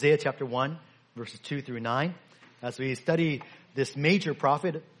Isaiah chapter 1, verses 2 through 9, as we study this major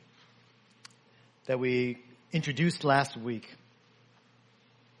prophet that we introduced last week.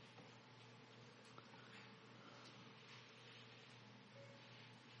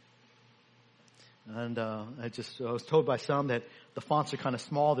 And I was told by some that the fonts are kind of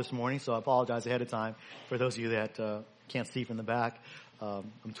small this morning, so I apologize ahead of time for those of you that can't see from the back.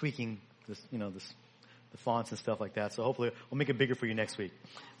 I'm tweaking the fonts and stuff like that, so hopefully we'll make it bigger for you next week.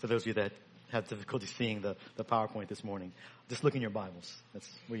 For those of you that have difficulty seeing the PowerPoint this morning, just look in your Bibles. That's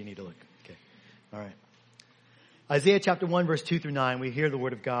where you need to look. Okay, all right. Isaiah chapter 1, verse 2 through 9, we hear the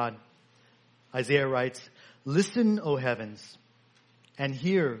word of God. Isaiah writes, "Listen, O heavens, and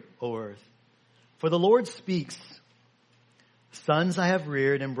hear, O earth. For the Lord speaks, sons I have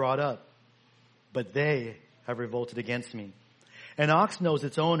reared and brought up, but they have revolted against me. An ox knows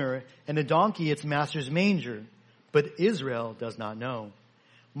its owner, and a donkey its master's manger, but Israel does not know.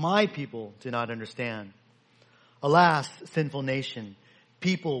 My people do not understand. Alas, sinful nation,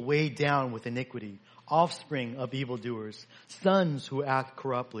 people weighed down with iniquity, offspring of evildoers, sons who act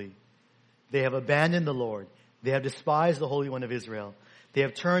corruptly. They have abandoned the Lord. They have despised the Holy One of Israel. They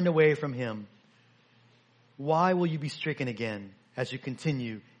have turned away from him. Why will you be stricken again as you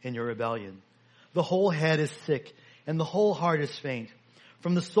continue in your rebellion? The whole head is sick, and the whole heart is faint.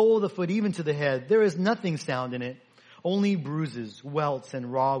 From the sole of the foot even to the head, there is nothing sound in it, only bruises, welts,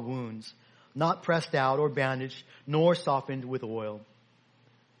 and raw wounds, not pressed out or bandaged, nor softened with oil.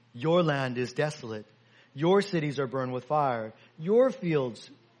 Your land is desolate. Your cities are burned with fire. Your fields,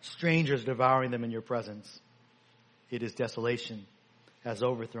 strangers devouring them in your presence. It is desolation, as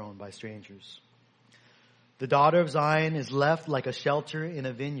overthrown by strangers. The daughter of Zion is left like a shelter in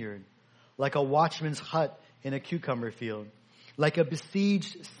a vineyard, like a watchman's hut in a cucumber field, like a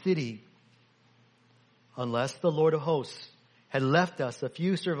besieged city. Unless the Lord of hosts had left us a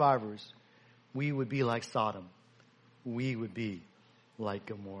few survivors, we would be like Sodom. We would be like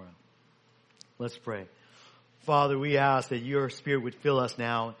Gomorrah." Let's pray. Father, we ask that your Spirit would fill us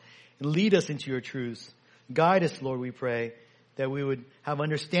now and lead us into your truths. Guide us, Lord, we pray, that we would have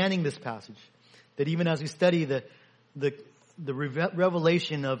understanding of this passage. That even as we study the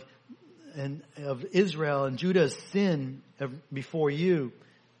revelation of Israel and Judah's sin before you,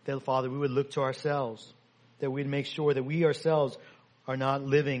 that, Father, we would look to ourselves. That we'd make sure that we ourselves are not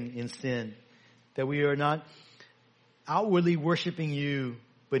living in sin. That we are not outwardly worshiping you,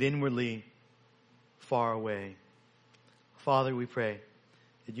 but inwardly far away. Father, we pray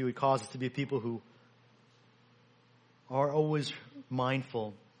that you would cause us to be people who are always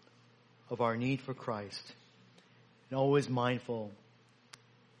mindful of our need for Christ, and always mindful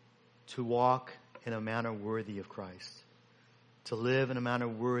to walk in a manner worthy of Christ, to live in a manner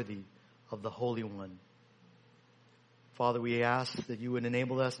worthy of the Holy One. Father, we ask that you would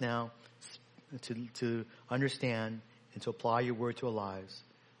enable us now to understand and to apply your word to our lives.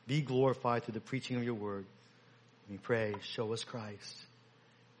 Be glorified through the preaching of your word. We pray, show us Christ.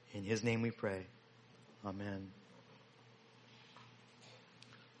 In his name we pray. Amen.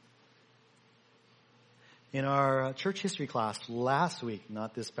 In our church history class last week,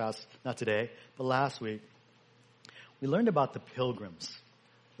 not today, but last week, we learned about the Pilgrims.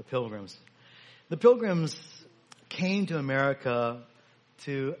 The Pilgrims. The Pilgrims came to America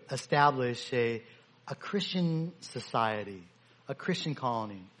to establish a Christian society, a Christian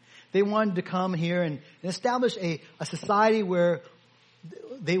colony. They wanted to come here and establish a society where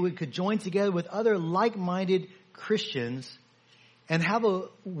they could join together with other like-minded Christians and have a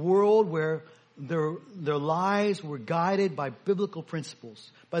world where their lives were guided by biblical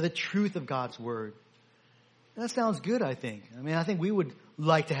principles, by the truth of God's word. And that sounds good, I think. I think we would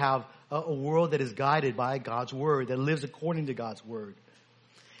like to have a world that is guided by God's word, that lives according to God's word.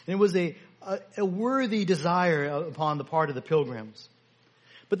 And it was a worthy desire upon the part of the Pilgrims.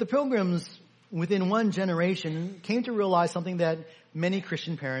 But the Pilgrims, within one generation, came to realize something that many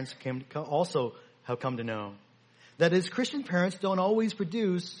Christian parents also have come to know. That is, Christian parents don't always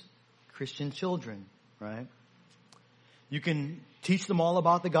produce Christian children, right? You can teach them all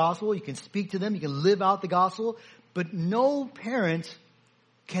about the gospel. You can speak to them. You can live out the gospel. But no parent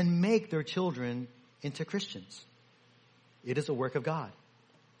can make their children into Christians. It is a work of God.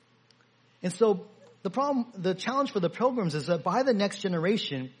 And so the challenge for the Pilgrims is that by the next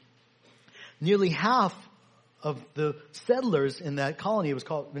generation, nearly half of the settlers in that colony,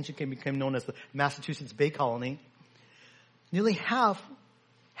 eventually became known as the Massachusetts Bay Colony, nearly half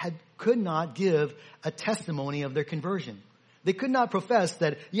could not give a testimony of their conversion. They could not profess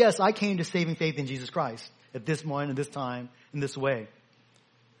that, yes, I came to saving faith in Jesus Christ at this moment, at this time, in this way.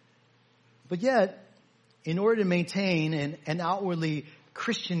 But yet, in order to maintain and outwardly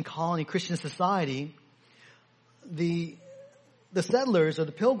Christian colony, Christian society, the settlers or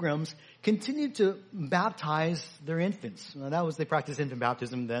the pilgrims continued to baptize their infants. Now, they practiced infant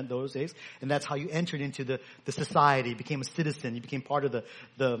baptism then, those days, and that's how you entered into the society, became a citizen, you became part of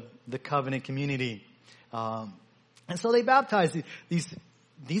the covenant community. And so they baptized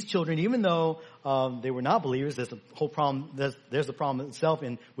these children, even though they were not believers. There's a whole problem. There's a problem itself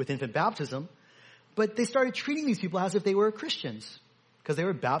with infant baptism, but they started treating these people as if they were Christians because they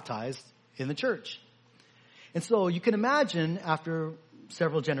were baptized in the church. And so you can imagine after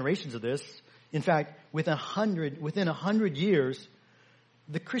several generations of this, in fact, within 100 years,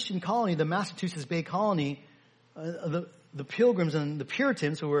 the Christian colony, the Massachusetts Bay Colony, the Pilgrims and the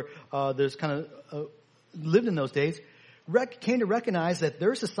Puritans who were lived in those days, came to recognize that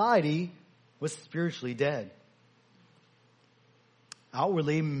their society was spiritually dead.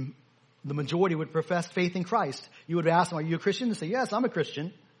 Outwardly, the majority would profess faith in Christ. You would ask them, "Are you a Christian?" They say, "Yes, I'm a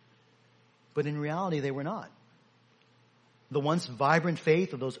Christian." But in reality, they were not. The once vibrant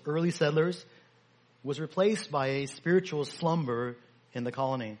faith of those early settlers was replaced by a spiritual slumber in the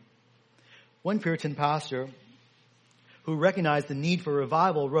colony. One Puritan pastor who recognized the need for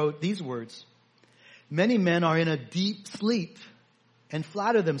revival wrote these words: "Many men are in a deep sleep and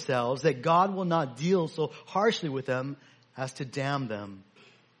flatter themselves that God will not deal so harshly with them as to damn them."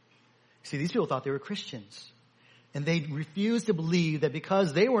 See, these people thought they were Christians. And they refused to believe that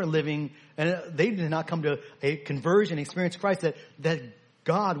because they weren't living, and they did not come to a conversion, experience Christ, that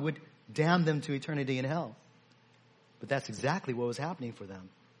God would damn them to eternity in hell. But that's exactly what was happening for them.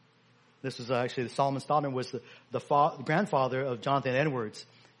 This was actually, Solomon Stoddard was the grandfather of Jonathan Edwards.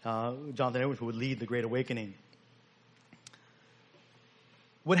 Jonathan Edwards, who would lead the Great Awakening.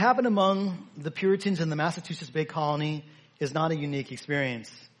 What happened among the Puritans in the Massachusetts Bay Colony is not a unique experience.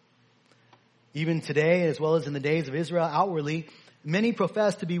 Even today, as well as in the days of Israel, outwardly, many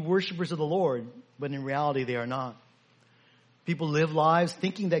profess to be worshipers of the Lord, but in reality they are not. People live lives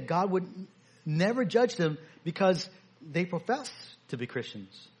thinking that God would never judge them because they profess to be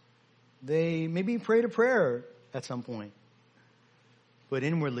Christians. They maybe prayed a prayer at some point, but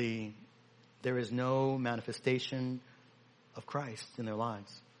inwardly there is no manifestation of Christ in their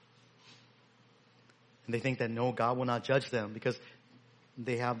lives. And they think that no, God will not judge them because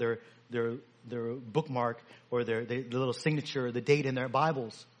they have their bookmark or the little signature, the date in their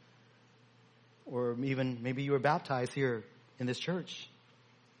Bibles. Or even maybe you were baptized here in this church.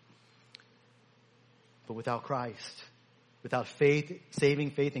 But without Christ, without faith,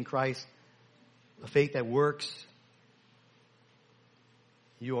 saving faith in Christ, a faith that works,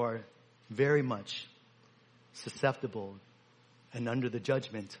 you are very much susceptible and under the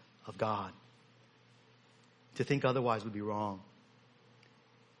judgment of God. To think otherwise would be wrong.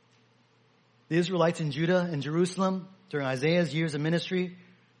 The Israelites in Judah and Jerusalem during Isaiah's years of ministry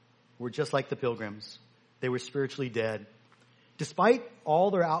were just like the pilgrims. They were spiritually dead. Despite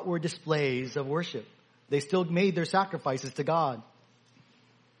all their outward displays of worship, they still made their sacrifices to God.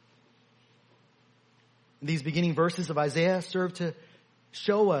 These beginning verses of Isaiah serve to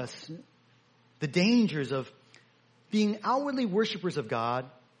show us the dangers of being outwardly worshipers of God,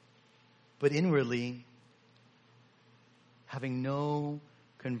 but inwardly having no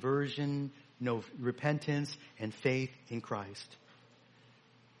conversion, no repentance and faith in Christ.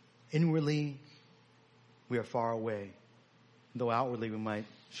 Inwardly, we are far away, though outwardly we might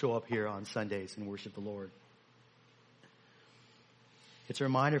show up here on Sundays and worship the Lord. It's a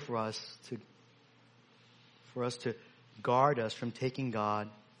reminder for us to guard us from taking God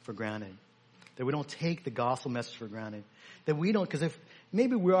for granted. That we don't take the gospel message for granted. That we don't, because if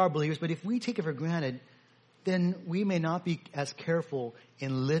maybe we are believers, but if we take it for granted, then we may not be as careful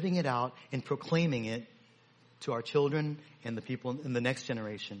in living it out and proclaiming it to our children and the people in the next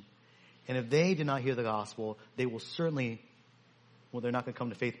generation. And if they do not hear the gospel, they will certainly, they're not going to come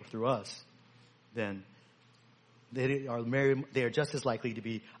to faith through us. Then they are just as likely to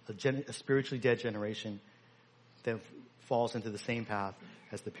be a spiritually dead generation that falls into the same path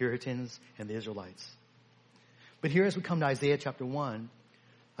as the Puritans and the Israelites. But here as we come to Isaiah chapter 1,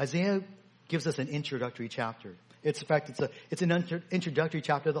 Isaiah gives us an introductory chapter. It's an introductory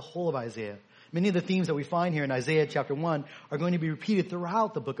chapter of the whole of Isaiah. Many of the themes that we find here in Isaiah chapter 1 are going to be repeated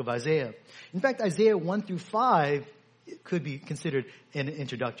throughout the book of Isaiah. In fact, Isaiah 1 through 5 could be considered an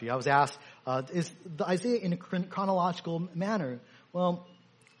introductory. I was asked, is the Isaiah in a chronological manner? Well,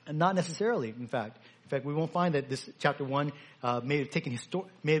 not necessarily, in fact. In fact, we won't find that this chapter 1 may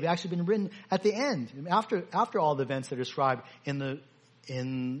have actually been written at the end, after all the events that are described in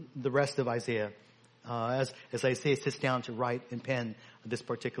the rest of Isaiah, as Isaiah sits down to write and pen this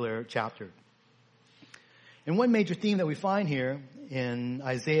particular chapter. And one major theme that we find here in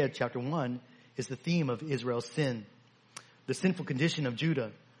Isaiah chapter 1 is the theme of Israel's sin, the sinful condition of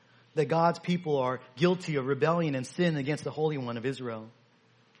Judah, that God's people are guilty of rebellion and sin against the Holy One of Israel.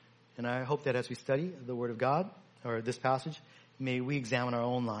 And I hope that as we study the Word of God, or this passage, may we examine our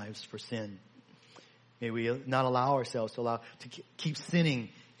own lives for sin. May we not allow ourselves to keep sinning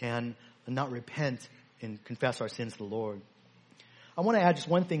and not repent and confess our sins to the Lord. I want to add just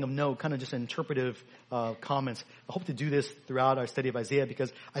one thing of note, kind of just interpretive comments. I hope to do this throughout our study of Isaiah,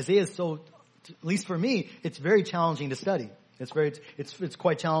 because Isaiah is so, at least for me, it's very challenging to study. It's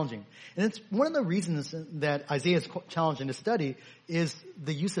quite challenging. And it's one of the reasons that Isaiah is challenging to study is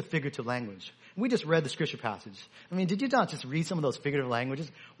the use of figurative language. We just read the scripture passage. I mean, did you not just read some of those figurative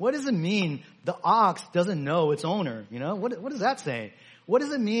languages? What does it mean the ox doesn't know its owner? You know, what does that say? What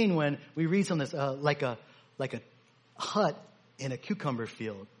does it mean when we read something that's like a hut in a cucumber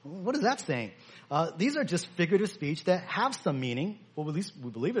field? What is that saying? These are just figurative speech that have some meaning. Well, at least we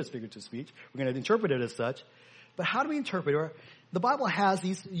believe it's figurative speech. We're going to interpret it as such. But how do we interpret it? The Bible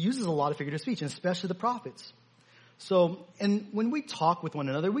uses a lot of figurative speech, and especially the prophets. So, and when we talk with one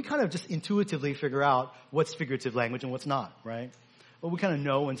another, we kind of just intuitively figure out what's figurative language and what's not, right? Well, we kind of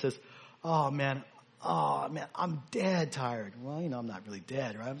know and says, oh man, I'm dead tired. Well, I'm not really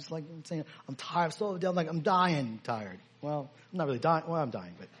dead, right? I'm saying I'm tired, so dead, like I'm dying tired. Well, I'm not really dying. Well, I'm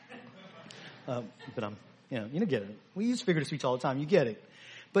dying, but I'm, you get it. We use figurative speech all the time. You get it.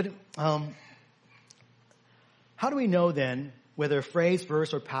 But, how do we know then whether a phrase,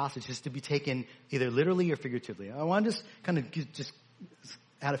 verse, or passage is to be taken either literally or figuratively? I want to just kind of just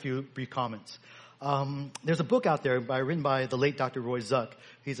add a few brief comments. There's a book out there written by the late Dr. Roy Zuck.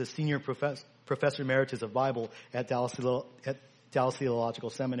 He's a senior professor emeritus of Bible at Dallas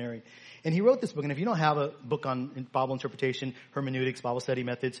Theological Seminary. And he wrote this book. And if you don't have a book on Bible interpretation, hermeneutics, Bible study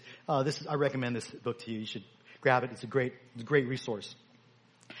methods, I recommend this book to you. You should grab it. It's a great resource.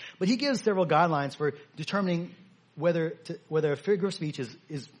 But he gives several guidelines for determining whether a figure of speech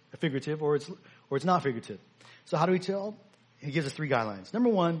is figurative or it's not figurative. So how do we tell? He gives us 3 guidelines. Number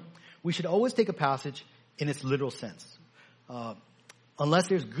 1, we should always take a passage in its literal sense, unless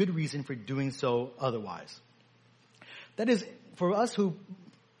there's good reason for doing so otherwise. That is, for us who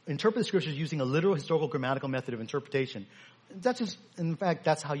interpret the scriptures using a literal historical grammatical method of interpretation, in fact,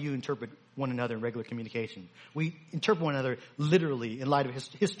 that's how you interpret one another in regular communication. We interpret one another literally in light of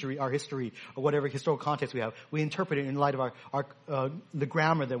our history, or whatever historical context we have. We interpret it in light of the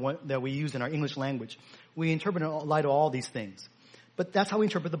grammar that we use in our English language. We interpret it in light of all these things. But that's how we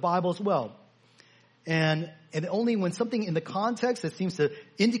interpret the Bible as well. And only when something in the context that seems to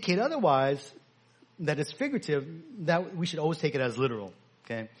indicate otherwise, that it's figurative, that we should always take it as literal.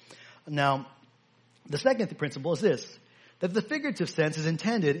 Okay. Now, the second principle is this: that the figurative sense is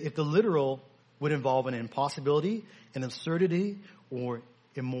intended if the literal would involve an impossibility, an absurdity, or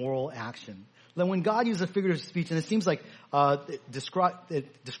immoral action. Then when God uses a figurative speech, and it seems like it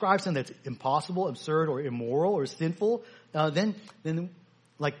describes something that's impossible, absurd, or immoral, or sinful, then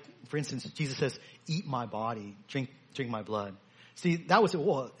like, for instance, Jesus says, eat my body, drink my blood. See, that was,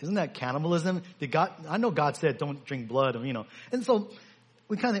 well, isn't that cannibalism? I know God said don't drink blood, And so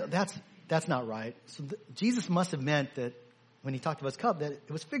we kind of think that's not right. So Jesus must have meant that when he talked about his cup, that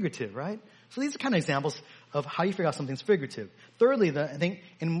it was figurative, right? So these are kind of examples of how you figure out something's figurative. Thirdly, I think,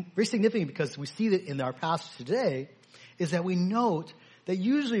 and very significant because we see that in our passage today, is that we note that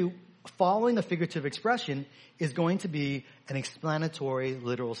usually following a figurative expression is going to be an explanatory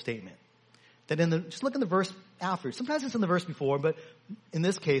literal statement. That just look in the verse after. Sometimes it's in the verse before, but in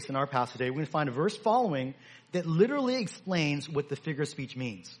this case, in our passage today, we're going to find a verse following that literally explains what the figure of speech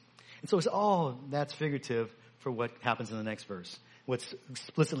means. And so it's, that's figurative for what happens in the next verse, what's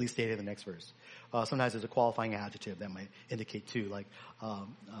explicitly stated in the next verse. Sometimes there's a qualifying adjective that might indicate too, like, anyways,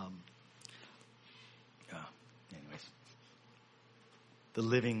 the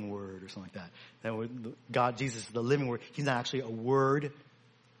living word or something like that. God, Jesus is the living word. He's not actually a word,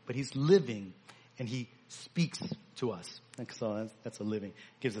 but he's living, and he speaks to us. So that's a living.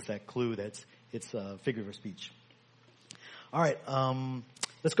 Gives us that clue that it's a figure of speech. All right,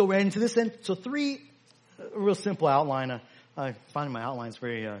 let's go right into this then. So a real simple outline. I find my outlines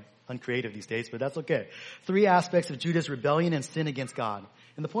very uncreative these days, but that's okay. 3 aspects of Judah's rebellion and sin against God.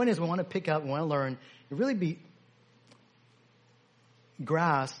 And the point is, we want to pick up, we want to learn, and really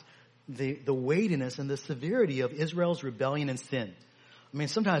grasp the weightiness and the severity of Israel's rebellion and sin. I mean,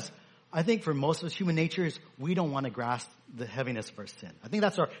 sometimes, I think for most of us, human nature is we don't want to grasp the heaviness of our sin. I think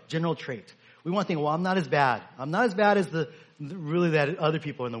that's our general trait. We want to think, well, I'm not as bad. I'm not as bad as that other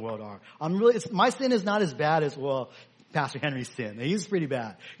people in the world are. My sin is not as bad as, Pastor Henry's sin. He's pretty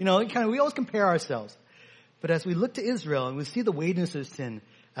bad. We always compare ourselves. But as we look to Israel and we see the weightiness of sin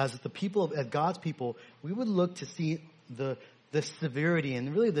as God's people, we would look to see the severity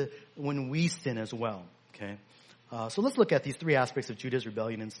and really when we sin as well. Okay. So let's look at these three aspects of Judah's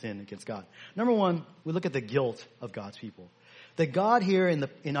rebellion and sin against God. Number one, we look at the guilt of God's people. That God here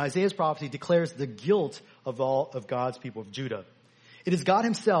in Isaiah's prophecy declares the guilt of all of God's people, of Judah. It is God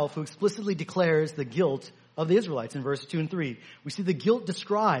himself who explicitly declares the guilt of the Israelites in verses 2 and 3. We see the guilt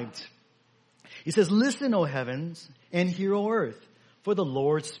described. He says, "Listen, O heavens, and hear, O earth, for the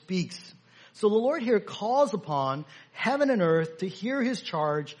Lord speaks." So the Lord here calls upon heaven and earth to hear his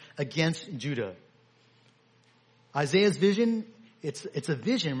charge against Judah. Isaiah's vision, it's a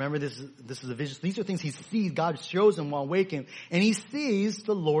vision. Remember, this is a vision. These are things he sees. God shows him while waking, and he sees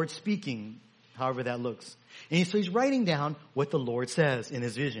the Lord speaking, however that looks. And so he's writing down what the Lord says in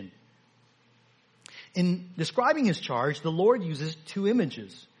his vision. In describing his charge, the Lord uses two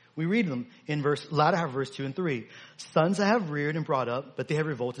images. We read them in latter half of verse 2 and 3. "Sons I have reared and brought up, but they have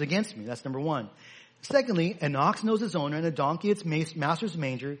revolted against me." That's number one. Secondly, "An ox knows its owner, and a donkey its master's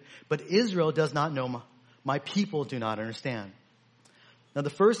manger, but Israel does not know, my people do not understand." Now the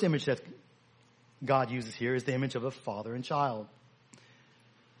first image that God uses here is the image of a father and child.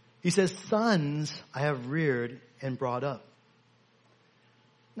 He says, "Sons I have reared and brought up."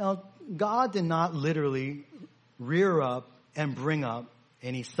 Now, God did not literally rear up and bring up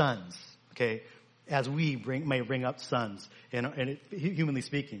any sons, okay, as we may bring up sons, humanly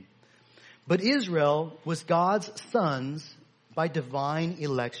speaking. But Israel was God's sons by divine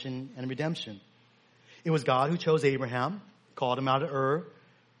election and redemption. It was God who chose Abraham, called him out of Ur.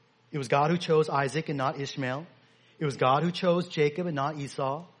 It was God who chose Isaac and not Ishmael. It was God who chose Jacob and not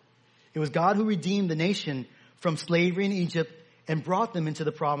Esau. It was God who redeemed the nation from slavery in Egypt and brought them into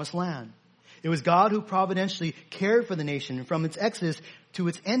the promised land. It was God who providentially cared for the nation from its exodus to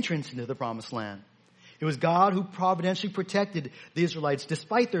its entrance into the promised land. It was God who providentially protected the Israelites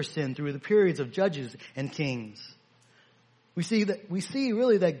despite their sin through the periods of judges and kings. We see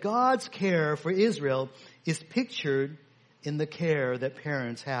really that God's care for Israel is pictured in the care that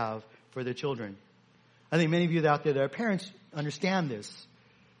parents have for their children. I think many of you out there that are parents understand this.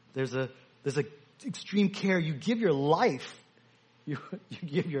 There's a extreme care. You give your life. You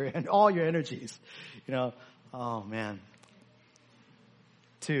give all your energies,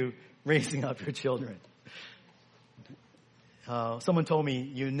 to raising up your children. Someone told me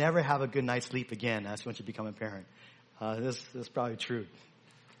you never have a good night's sleep again. That's once you become a parent. This is probably true.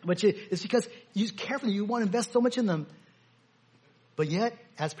 But it's because you care for them. You want to invest so much in them. But yet,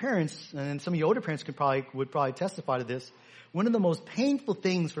 as parents, and some of you older parents would probably testify to this, one of the most painful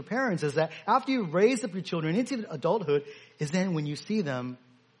things for parents is that after you raise up your children into adulthood is then when you see them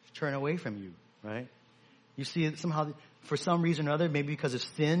turn away from you, right? You see it somehow, for some reason or other, maybe because of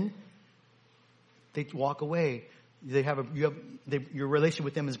sin, they walk away. Your relationship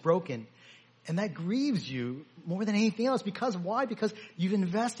with them is broken. And that grieves you more than anything else. Because why? Because you've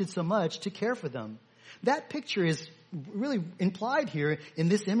invested so much to care for them. That picture is really implied here in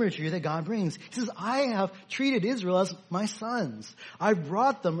this imagery that God brings. He says, "I have treated Israel as my sons. I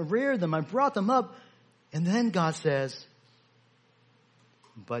brought them, reared them, I brought them up." And then God says,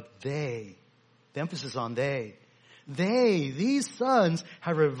 "But they," the emphasis on these sons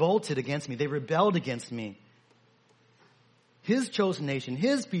have revolted against me. They rebelled against me. His chosen nation,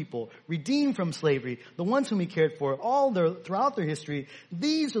 his people, redeemed from slavery, the ones whom he cared for throughout their history,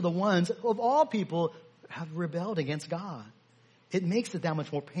 these are the ones of all people have rebelled against God. It makes it that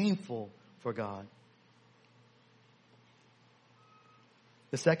much more painful for God.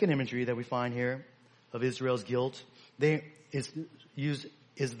 The second imagery that we find here of Israel's guilt, is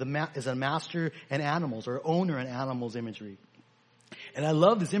a master and animals, or owner and animals imagery. And I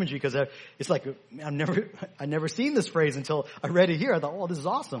love this imagery because it's like I've never seen this phrase until I read it here. I thought, "Oh, this is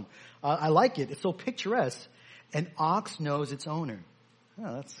awesome." I like it. It's so picturesque. An ox knows its owner.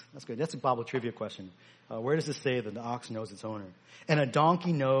 Oh, that's good. That's a Bible trivia question. Where does it say that the ox knows its owner? And a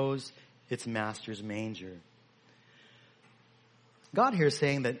donkey knows its master's manger. God here is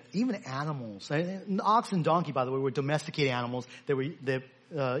saying that even animals, and ox and donkey, by the way, were domesticated animals that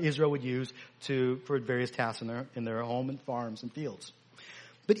Israel would use for various tasks in their home and farms and fields.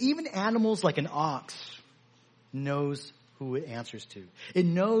 But even animals like an ox knows who it answers to. It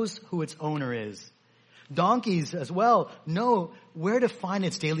knows who its owner is. Donkeys as well know where to find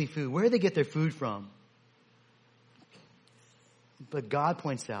its daily food, where they get their food from. But God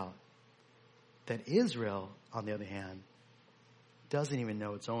points out that Israel, on the other hand, doesn't even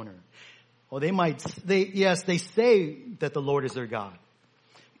know its owner. Well, they say that the Lord is their God,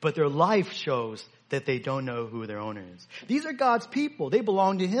 but their life shows that they don't know who their owner is. These are God's people. They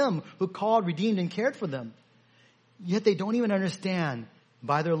belong to Him who called, redeemed, and cared for them. Yet they don't even understand.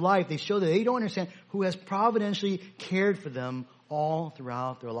 By their life, they show that they don't understand who has providentially cared for them all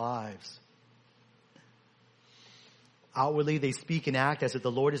throughout their lives. Outwardly, they speak and act as if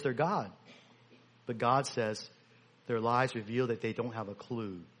the Lord is their God. But God says their lives reveal that they don't have a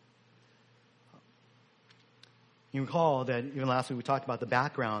clue. You recall that even last week we talked about the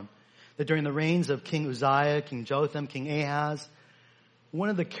background, that during the reigns of King Uzziah, King Jotham, King Ahaz, one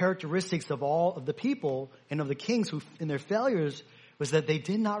of the characteristics of all of the people and of the kings who, in their failures, was that they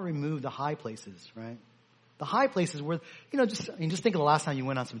did not remove the high places, right? The high places were, just think of the last time you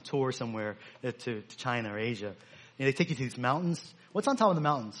went on some tour somewhere to China or Asia. And they take you to these mountains. What's on top of the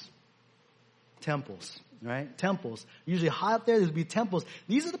mountains? Temples, right? Temples. Usually high up there, there'll be temples.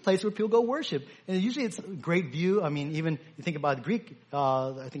 These are the places where people go worship. And usually it's a great view. I mean, even you think about the Greek,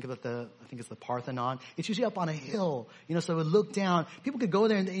 I think it's the Parthenon. It's usually up on a hill, so it would look down. People could go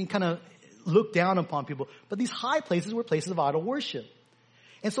there and kind of look down upon people. But these high places were places of idol worship.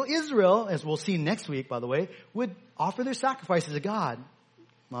 And so Israel, as we'll see next week, by the way, would offer their sacrifices to God.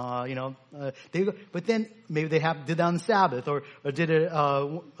 But then maybe they did that on the Sabbath or did it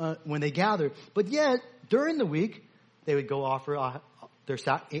when they gathered. But yet, during the week, they would go offer their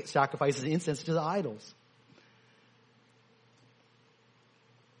sacrifices and incense to the idols.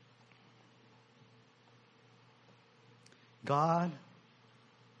 God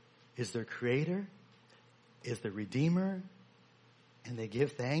is their creator, is their redeemer, and they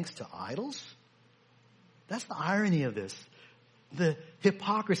give thanks to idols? That's the irony of this. The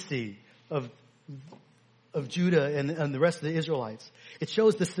hypocrisy of Judah and the rest of the Israelites. It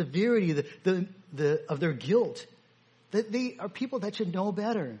shows the severity of their guilt. That they are people that should know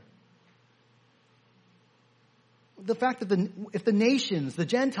better. The fact that if the nations, the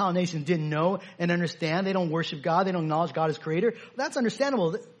Gentile nations didn't know and understand, they don't worship God, they don't acknowledge God as creator, that's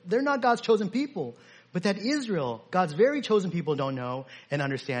understandable. They're not God's chosen people. But that Israel, God's very chosen people, don't know and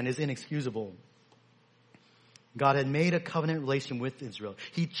understand is inexcusable. God had made a covenant relation with Israel.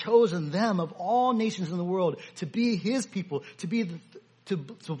 He'd chosen them of all nations in the world to be His people,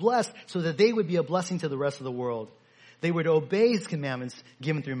 to bless, so that they would be a blessing to the rest of the world. They were to obey His commandments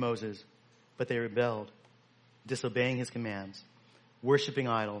given through Moses, but they rebelled, disobeying His commands, worshiping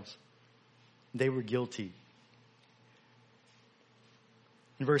idols. They were guilty.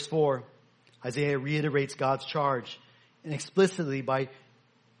 In verse 4, Isaiah reiterates God's charge, and explicitly by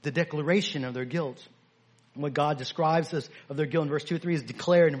the declaration of their guilt. What God describes of their guilt in verse 2 and 3 is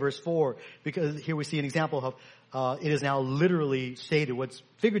declared in verse 4, because here we see an example of it is now literally stated. What's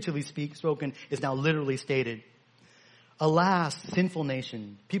figuratively spoken is now literally stated. Alas, sinful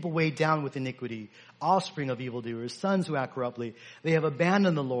nation, people weighed down with iniquity, offspring of evildoers, sons who act corruptly. They have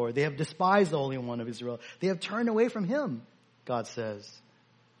abandoned the Lord. They have despised the Holy One of Israel. They have turned away from Him, God says.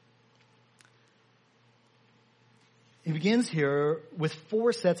 He begins here with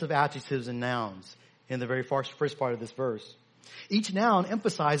 4 sets of adjectives and nouns in the very first part of this verse. Each noun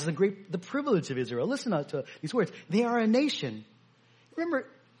emphasizes the privilege of Israel. Listen to these words. They are a nation. Remember,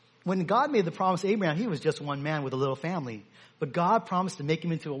 when God made the promise to Abraham, he was just one man with a little family. But God promised to make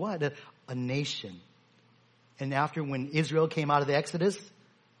him into a nation. And after when Israel came out of the Exodus,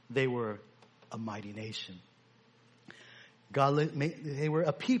 they were a mighty nation. They were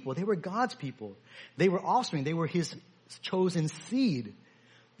a people. They were God's people. They were offspring. They were His chosen seed.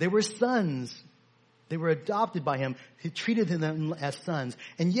 They were sons. They were adopted by Him. He treated them as sons.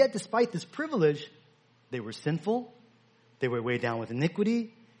 And yet, despite this privilege, they were sinful. They were weighed down with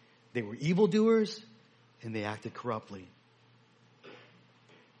iniquity. They were evildoers. And they acted corruptly.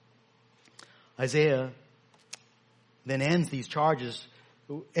 Isaiah then ends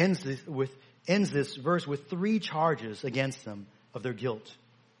this verse with 3 charges against them of their guilt.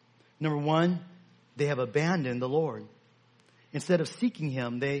 Number 1, they have abandoned the Lord. Instead of seeking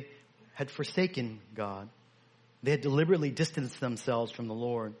Him, they had forsaken God. They had deliberately distanced themselves from the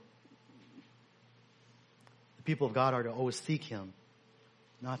Lord. The people of God are to always seek Him,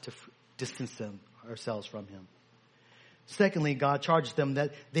 not to distance ourselves from Him. Secondly, God charges them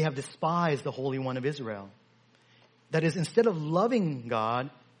that they have despised the Holy One of Israel. That is, instead of loving God,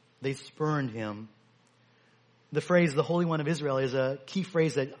 they spurned Him. The phrase, the Holy One of Israel, is a key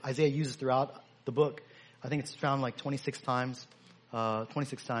phrase that Isaiah uses throughout the book. I think it's found like 26 times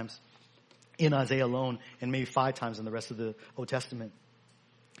in Isaiah alone, and maybe 5 times in the rest of the Old Testament.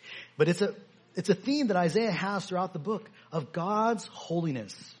 But it's a theme that Isaiah has throughout the book of God's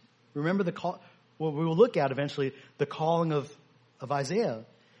holiness. Remember the call, well, we will look at eventually the calling of Isaiah,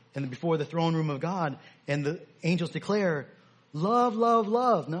 and before the throne room of God, and the angels declare, love, love,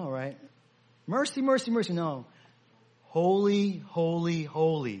 love. No, right? Mercy, mercy, mercy. No. Holy, holy,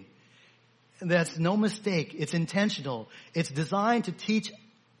 holy. that's no mistake. It's intentional. It's designed to teach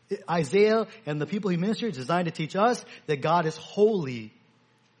Isaiah and the people he ministered. It's designed to teach us that God is holy,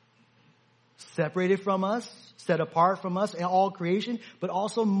 separated from us, set apart from us and all creation, but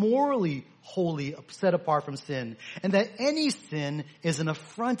also morally holy, set apart from sin. And that any sin is an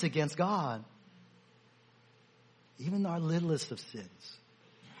affront against God. Even our littlest of sins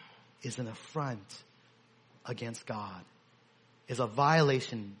is an affront against God, is a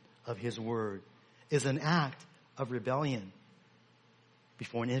violation of His word, is an act of rebellion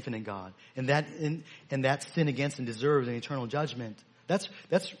before an infinite God. And that sin against Him deserves an eternal judgment. That's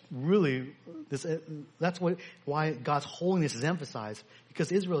really this. Why God's holiness is emphasized,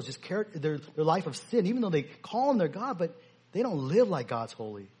 because Israel is just their life of sin, even though they call Him their God, but they don't live like God's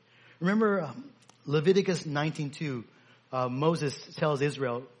holy. Remember Leviticus 19:2.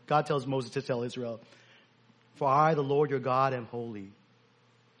 God tells Moses to tell Israel, "For I, the Lord your God, am holy.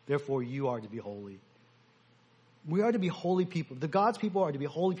 Therefore you are to be holy." We are to be holy people. God's people are to be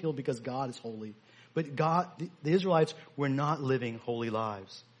holy people because God is holy. But the Israelites were not living holy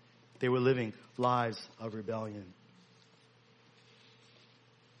lives. They were living lives of rebellion.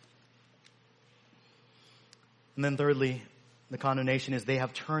 And then thirdly, the condemnation is they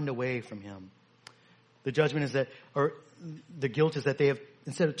have turned away from Him. The judgment is or the guilt is that they have,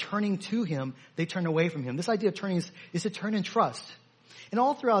 instead of turning to Him, they turn away from Him. This idea of turning is to turn in trust. And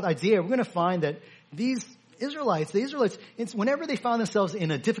all throughout Isaiah, we're going to find that the Israelites, whenever they found themselves in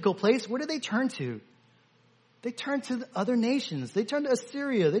a difficult place, where do they turn to? They turn to the other nations. They turn to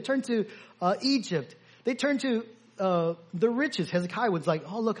Assyria. They turn to Egypt. They turn to the riches. Hezekiah was like,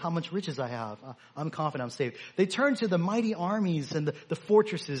 "Oh, look how much riches I have. I'm confident I'm safe." They turned to the mighty armies and the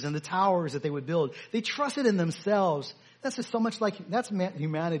fortresses and the towers that they would build. They trusted in themselves. That's just so much that's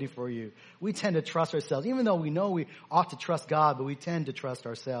humanity for you. We tend to trust ourselves, even though we know we ought to trust God, but we tend to trust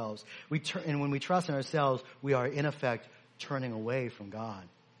ourselves. And when we trust in ourselves, we are in effect turning away from God.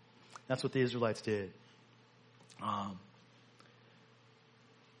 That's what the Israelites did.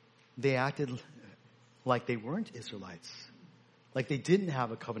 They acted like they weren't Israelites, like they didn't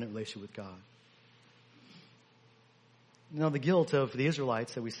have a covenant relationship with God. Now, the guilt of the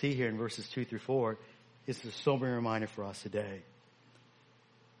Israelites that we see here in verses 2-4 is a sobering reminder for us today.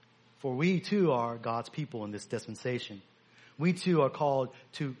 For we too are God's people in this dispensation. We too are called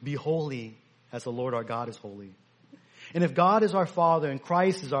to be holy as the Lord our God is holy. And if God is our Father and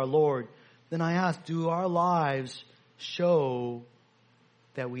Christ is our Lord, then I ask, do our lives show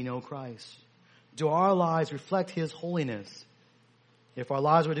that we know Christ? Do our lives reflect His holiness? If our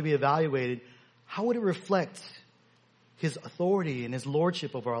lives were to be evaluated, how would it reflect His authority and His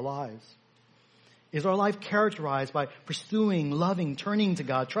lordship over our lives? Is our life characterized by pursuing, loving, turning to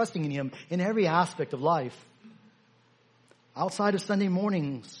God, trusting in Him in every aspect of life? Outside of Sunday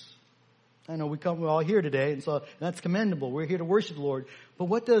mornings, I know we're all here today, and so that's commendable. We're here to worship the Lord. But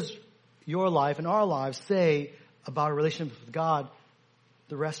what does your life and our lives say about a relationship with God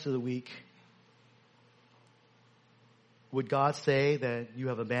the rest of the week? Would God say that you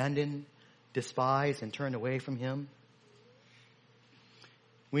have abandoned, despised, and turned away from Him?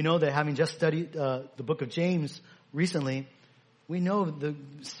 We know that having just studied the book of James recently, we know the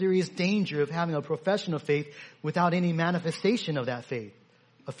serious danger of having a profession of faith without any manifestation of that faith.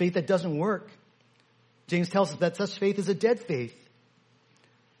 A faith that doesn't work. James tells us that such faith is a dead faith,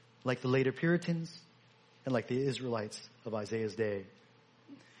 like the later Puritans and like the Israelites of Isaiah's day.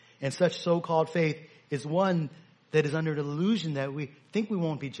 And such so-called faith is one that is under the illusion that we think we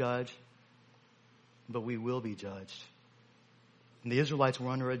won't be judged, but we will be judged. And the Israelites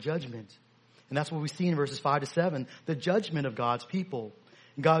were under a judgment. And that's what we see in verses 5-7, the judgment of God's people.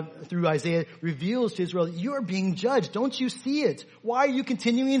 God, through Isaiah, reveals to Israel, you're being judged. Don't you see it? Why are you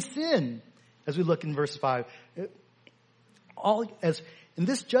continuing in sin? As we look in verse 5. And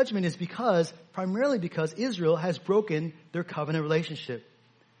this judgment is primarily because Israel has broken their covenant relationship.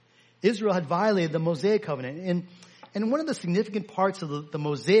 Israel had violated the Mosaic covenant. And one of the significant parts of the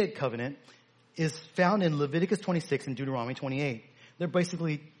Mosaic covenant is found in Leviticus 26 and Deuteronomy 28. They're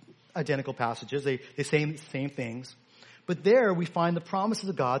basically identical passages. They say the same things. But there we find the promises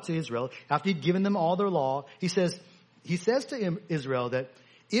of God to Israel. After He'd given them all their law, He says to Israel that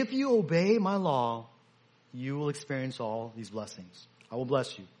if you obey my law, you will experience all these blessings. I will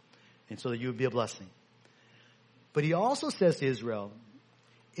bless you, and so that you will be a blessing. But He also says to Israel,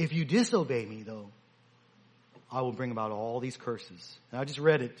 if you disobey me, though, I will bring about all these curses. And I just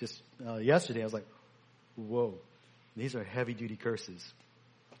read it yesterday. I was like, whoa, these are heavy-duty curses.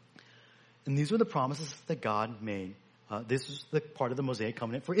 And these were the promises that God made. This is the part of the Mosaic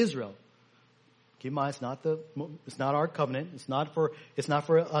covenant for Israel. Keep in mind, it's not our covenant. It's not for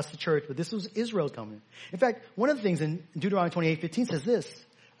us, the church, but this was Israel's covenant. In fact, one of the things in Deuteronomy 28:15 says this,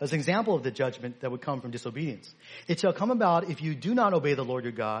 as an example of the judgment that would come from disobedience. It shall come about if you do not obey the Lord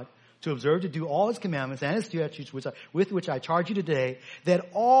your God, to observe to do all his commandments and his statutes with which I charge you today, that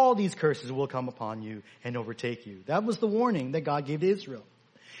all these curses will come upon you and overtake you. That was the warning that God gave to Israel.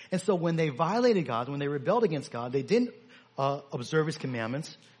 And so when they violated God, when they rebelled against God, they didn't observe his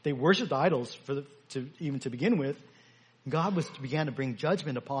commandments. They worshipped idols even to begin with. God began to bring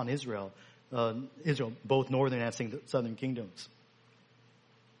judgment upon Israel, both northern and southern kingdoms.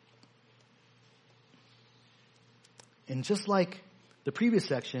 And just like the previous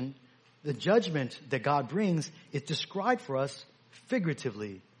section, the judgment that God brings is described for us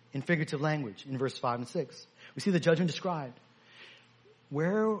figuratively, in figurative language, in verse 5 and 6. We see the judgment described.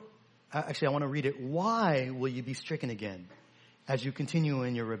 Actually, I want to read it. Why will you be stricken again as you continue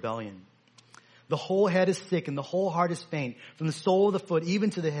in your rebellion? The whole head is sick and the whole heart is faint, from the sole of the foot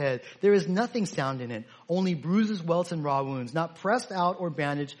even to the head. There is nothing sound in it, only bruises, welts, and raw wounds, not pressed out or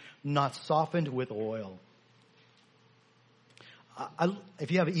bandaged, not softened with oil.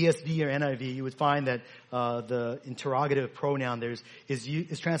 If you have ESV or NIV, you would find that the interrogative pronoun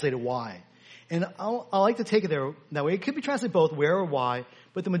is translated why. And I like to take it that way. It could be translated both where or why,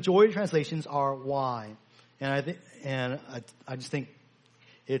 but the majority of translations are why. And I just think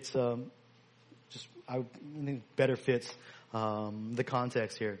it's I think better fits the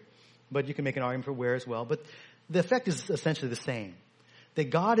context here. But you can make an argument for where as well. But the effect is essentially the same. That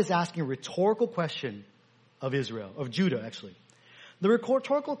God is asking a rhetorical question of Israel, of Judah actually. The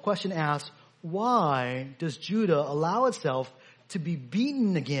rhetorical question asks, why does Judah allow itself to be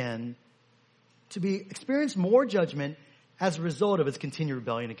beaten again, to experience more judgment as a result of its continued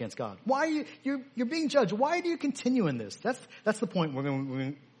rebellion against God? Why you're being judged? Why do you continue in this? That's the point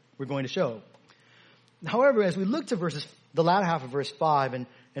we're going to show. However, as we look to the latter half of verse 5 and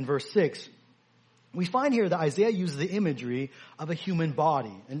verse 6, we find here that Isaiah uses the imagery of a human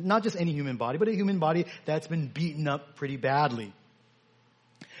body, and not just any human body, but a human body that's been beaten up pretty badly.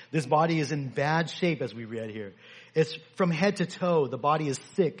 This body is in bad shape, as we read here. It's from head to toe. The body is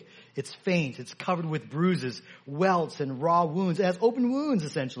sick. It's faint. It's covered with bruises, welts, and raw wounds. It has open wounds,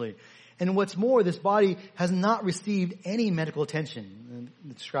 essentially. And what's more, this body has not received any medical attention.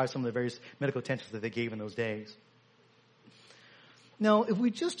 And it describes some of the various medical attentions that they gave in those days. Now, if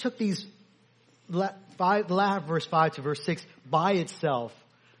we just took the last verse 5 to verse 6 by itself,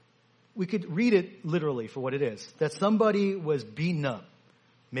 we could read it literally for what it is. That somebody was beaten up.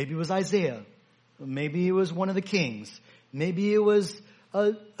 Maybe it was Isaiah. Maybe it was one of the kings. Maybe it was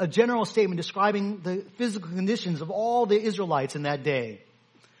a general statement describing the physical conditions of all the Israelites in that day.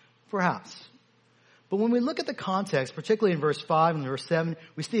 Perhaps. But when we look at the context, particularly in verse 5 and verse 7,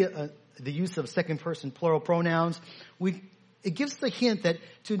 we see the use of second person plural pronouns. It gives the hint that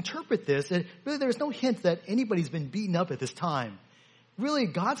to interpret this, really there's no hint that anybody's been beaten up at this time. Really,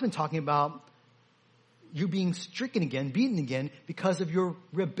 God's been talking about you being stricken again, beaten again, because of your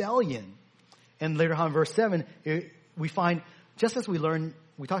rebellion. And later on in verse 7, we find, just as we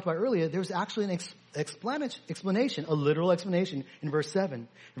talked about earlier, there's actually an explanation, a literal explanation in verse 7.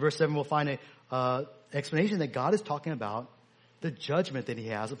 In verse 7, we'll find an explanation that God is talking about the judgment that he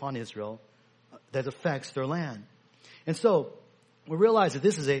has upon Israel that affects their land. And so, we realize that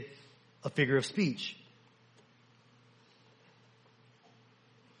this is a figure of speech.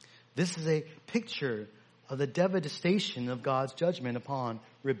 This is a picture of the devastation of God's judgment upon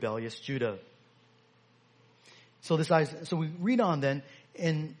rebellious Judah. So we read on then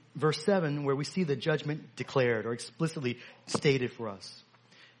in verse 7 where we see the judgment declared or explicitly stated for us.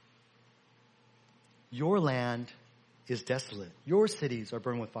 Your land is desolate. Your cities are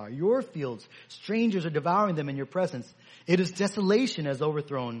burned with fire. Your fields, strangers are devouring them in your presence. It is desolation as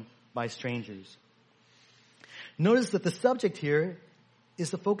overthrown by strangers. Notice that the subject here is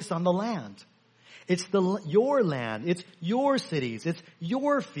the focus on the land. It's your land. It's your cities. It's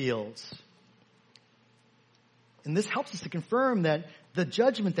your fields. And this helps us to confirm that the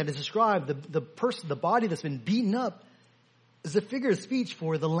judgment that is described, the body that's been beaten up, is a figure of speech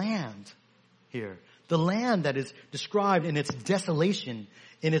for the land here. The land that is described in its desolation,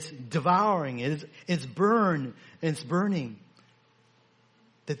 in its devouring, in its burn, in its burning.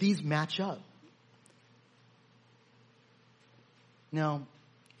 That these match up. Now,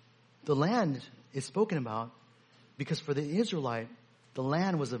 the land is spoken about because for the Israelite, the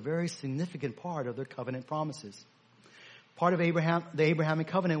land was a very significant part of their covenant promises. Part of the Abrahamic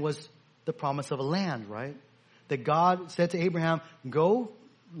covenant was the promise of a land, right? That God said to Abraham, go,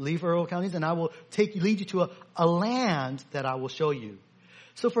 leave Ur counties, and I will lead you to a land that I will show you.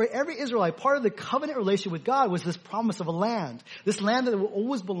 So for every Israelite, part of the covenant relationship with God was this promise of a land. This land that will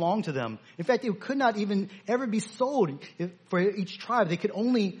always belong to them. In fact, it could not even ever be sold for each tribe.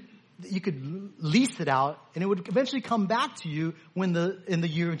 You could lease it out, and it would eventually come back to you in the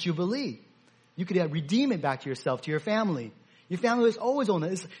year of Jubilee. You could redeem it back to yourself, to your family. Your family was always owned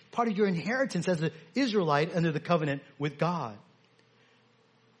it. It's part of your inheritance as an Israelite under the covenant with God.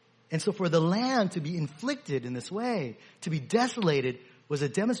 And so for the land to be inflicted in this way, to be desolated, was a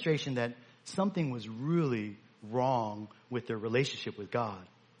demonstration that something was really wrong with their relationship with God,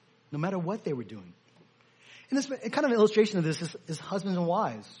 no matter what they were doing. And this kind of an illustration of this is husbands and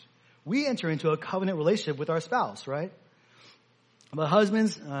wives. We enter into a covenant relationship with our spouse, right? But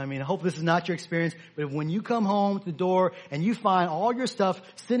husbands, I hope this is not your experience, but when you come home to the door and you find all your stuff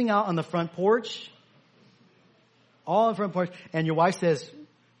sitting out on the front porch, and your wife says,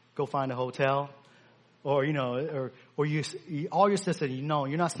 go find a hotel, or all your stuff said,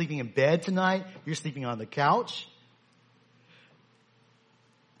 you're not sleeping in bed tonight, you're sleeping on the couch.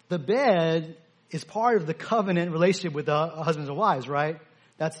 The bed is part of the covenant relationship with husbands and wives, right?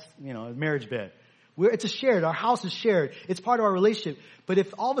 That's, a marriage bed. It's shared. Our house is shared. It's part of our relationship. But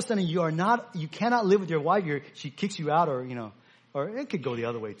if all of a sudden you cannot live with your wife, she kicks you out, or it could go the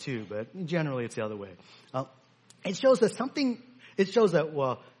other way too, but generally it's the other way. It shows that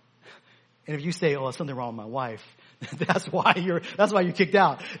and if you say, there's something wrong with my wife, that's why you're kicked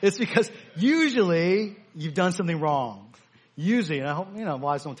out. It's because usually you've done something wrong. Usually, and I hope,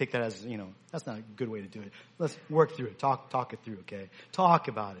 wives don't take that as, that's not a good way to do it. Let's work through it. Talk it through, okay? Talk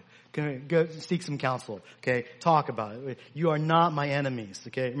about it. Go seek some counsel, okay? Talk about it. You are not my enemies,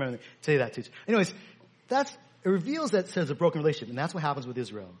 okay? Remember, say that to you. Anyways, it reveals that there's a broken relationship, and that's what happens with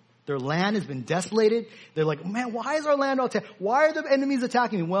Israel. Their land has been desolated. They're like, man, why is our land all attacked? Why are the enemies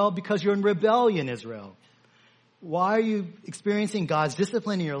attacking me? Well, because you're in rebellion, Israel. Why are you experiencing God's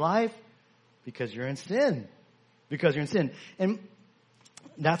discipline in your life? Because you're in sin. And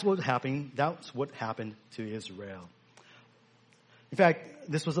that's what happened to Israel. In fact,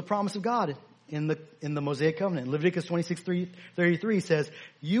 this was a promise of God in the Mosaic covenant. Leviticus 26:33 says,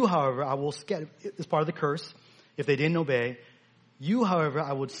 you, however, I will scatter, as part of the curse, if they didn't obey, you, however,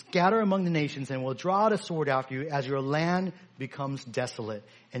 I would scatter among the nations and will draw out a sword after you as your land becomes desolate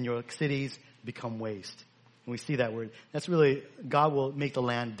and your cities become waste. And we see that word. That's really, God will make the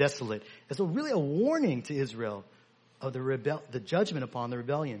land desolate. It's really a warning to Israel of the judgment upon the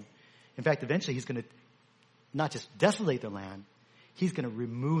rebellion. In fact, eventually he's going to not just desolate their land, he's going to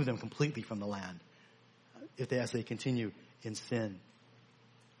remove them completely from the land as they continue in sin.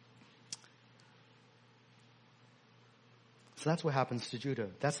 So that's what happens to Judah.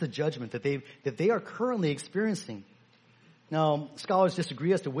 That's the judgment that they are currently experiencing. Now, scholars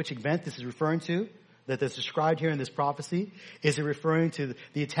disagree as to which event this is referring to, that's described here in this prophecy. Is it referring to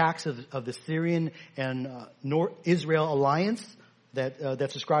the attacks of the Syrian and Israel alliance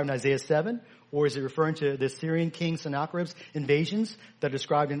that's described in Isaiah 7? Or is it referring to the Syrian king Sennacherib's invasions that are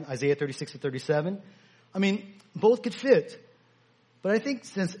described in Isaiah 36 to 37? Both could fit. But I think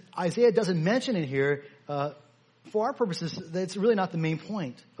since Isaiah doesn't mention it here, for our purposes, that's really not the main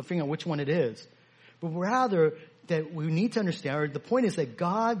point of figuring out which one it is. But rather, that we need to understand, or the point is that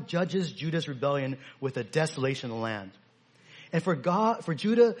God judges Judah's rebellion with a desolation of the land. And for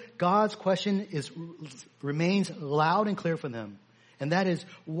Judah, God's question remains loud and clear for them. And that is,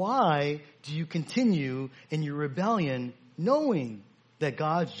 why do you continue in your rebellion knowing that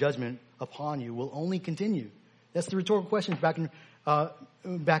God's judgment upon you will only continue? That's the rhetorical question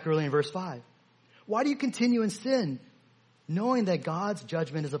back early in verse 5. Why do you continue in sin knowing that God's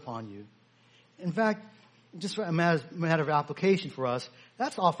judgment is upon you? In fact, just for a matter of application for us,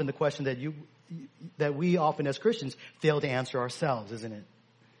 that's often the question that we often as Christians fail to answer ourselves, isn't it?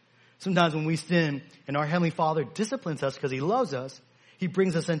 Sometimes when we sin and our Heavenly Father disciplines us because He loves us, He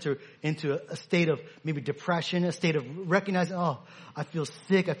brings us into a state of maybe depression, a state of recognizing, I feel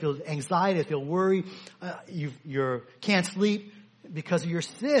sick, I feel anxiety, I feel worry, you can't sleep because of your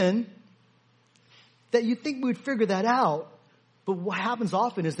sin, that you think we would figure that out. But what happens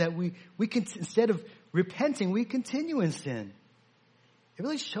often is that we can, instead of repenting, we continue in sin. It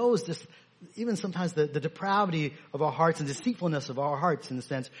really shows this, even sometimes the depravity of our hearts and deceitfulness of our hearts, in the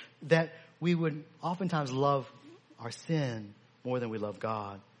sense that we would oftentimes love our sin more than we love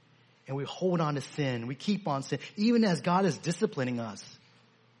God. And we hold on to sin. We keep on sin, even as God is disciplining us,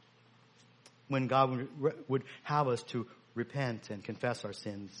 when God would have us to repent and confess our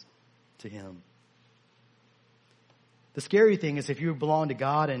sins to Him. The scary thing is if you belong to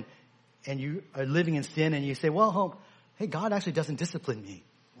God and you are living in sin and you say, hey, God actually doesn't discipline me.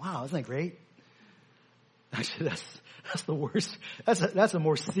 Wow, isn't that great? Actually, that's the worst. That's a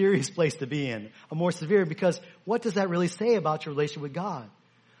more serious place to be in. A more severe, because what does that really say about your relationship with God?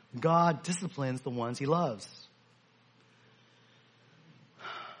 God disciplines the ones he loves.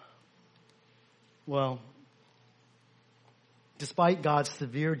 Well, despite God's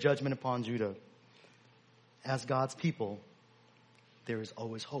severe judgment upon Judah, as God's people, there is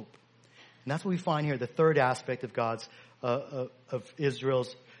always hope. And that's what we find here, the third aspect of God's, of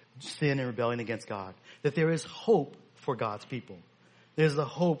Israel's sin and rebellion against God. That there is hope for God's people. There's a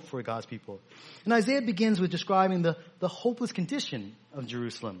hope for God's people. And Isaiah begins with describing the hopeless condition of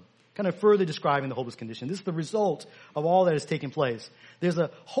Jerusalem. Kind of further describing the hopeless condition. This is the result of all that has taken place. There's a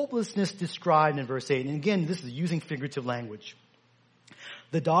hopelessness described in verse 8. And again, this is using figurative language.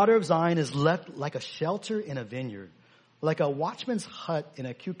 The daughter of Zion is left like a shelter in a vineyard, like a watchman's hut in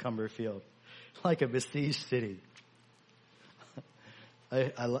a cucumber field, like a besieged city.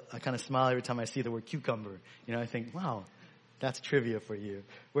 I kind of smile every time I see the word cucumber. You know, I think, wow, that's trivia for you.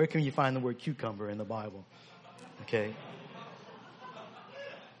 Where can you find the word cucumber in the Bible? Okay.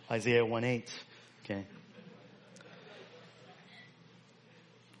 Isaiah 1:8. Okay.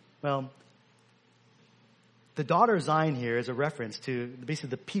 Well, the daughter of Zion here is a reference to basically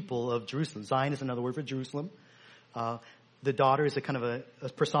the people of Jerusalem. Zion is another word for Jerusalem. The daughter is a kind of a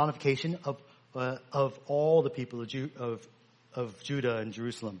personification of all the people of Judah and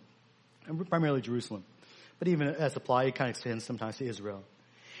Jerusalem, and primarily Jerusalem. But even as applied, it kind of extends sometimes to Israel.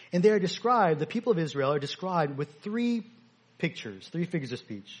 And they are described, the people of Israel are described with three pictures, three figures of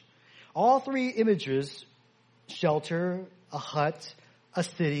speech. All three images, shelter, a hut, a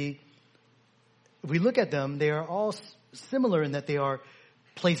city. If we look at them, they are all similar in that they are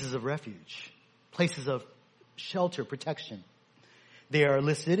places of refuge, places of shelter, protection. They are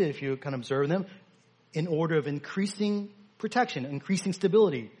listed, if you kind of observe them, in order of increasing protection, increasing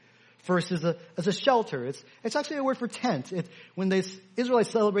stability. First is as a shelter. It's actually a word for tent. When the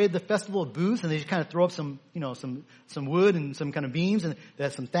Israelites celebrated the festival of booths, and they just kind of throw up some wood and some kind of beams, and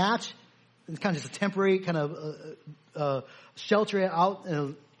there's some thatch. It's kind of just a temporary kind of shelter out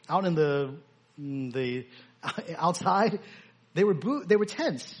in the outside. They were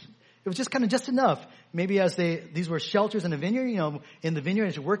tents. It was just kind of just enough. Maybe these were shelters in a vineyard, in the vineyard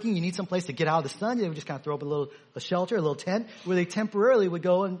as you're working, you need some place to get out of the sun. They would just kind of throw up a shelter, a little tent, where they temporarily would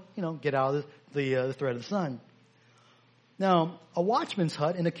go and, get out of the threat of the sun. Now, a watchman's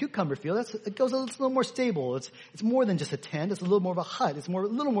hut in a cucumber field, it goes a little more stable. It's more than just a tent. It's a little more of a hut. It's a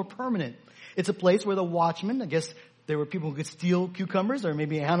little more permanent. It's a place where the watchman, I guess there were people who could steal cucumbers, or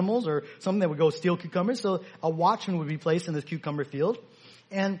maybe animals or something that would go steal cucumbers. So a watchman would be placed in this cucumber field.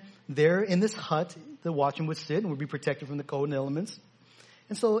 And there in this hut, the watchman would sit and would be protected from the cold and elements.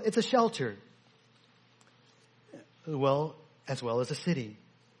 And so it's a shelter, as well as a city.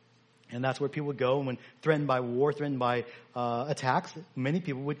 And that's where people would go when threatened by war, threatened by attacks. Many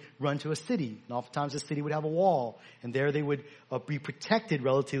people would run to a city. And oftentimes the city would have a wall. And there they would be protected,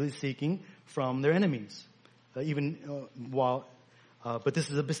 relatively speaking, from their enemies. But this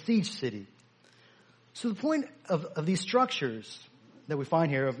is a besieged city. So the point of these structures that we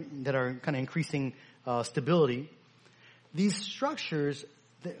find here that are kind of increasing stability, these structures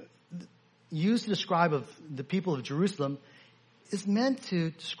used to describe of the people of Jerusalem is meant to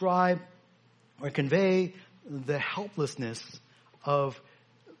describe or convey the helplessness of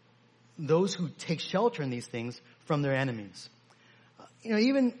those who take shelter in these things from their enemies.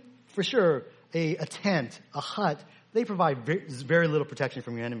 Even for sure, a tent, a hut, they provide very little protection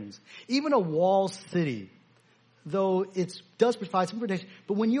from your enemies. Even a walled city, though it does provide some protection,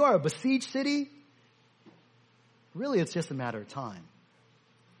 but when you are a besieged city, really it's just a matter of time.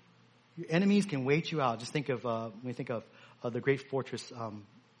 Your enemies can wait you out. Just think of, when you think of the great fortress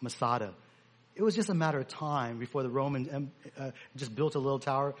Masada. It was just a matter of time before the Romans just built a little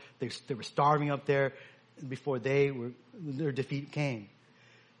tower. They were starving up there before their defeat came.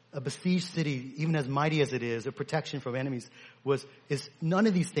 A besieged city, even as mighty as it is, a protection from enemies is none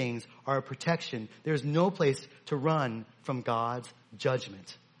of these things are a protection. There's no place to run from God's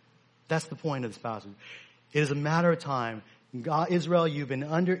judgment. That's the point of this passage. It is a matter of time. God, Israel, you've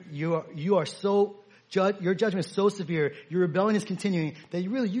been you are so your judgment is so severe, your rebellion is continuing, that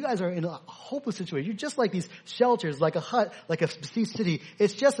you guys are in a hopeless situation. You're just like these shelters, like a hut, like a besieged city.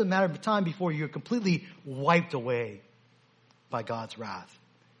 It's just a matter of time before you're completely wiped away by God's wrath.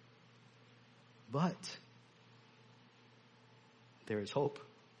 But there is hope.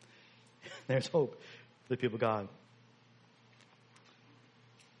 There's hope for the people of God.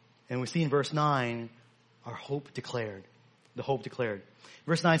 And we see in verse 9, our hope declared. The hope declared.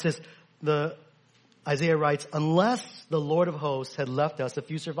 Verse 9 says, Isaiah writes, unless the Lord of hosts had left us a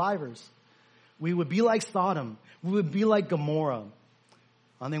few survivors. We would be like Sodom. We would be like Gomorrah.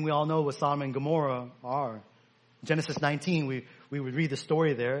 I think we all know what Sodom and Gomorrah are. Genesis 19, we would read the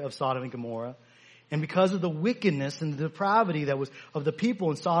story there of Sodom and Gomorrah. And because of the wickedness and the depravity that was of the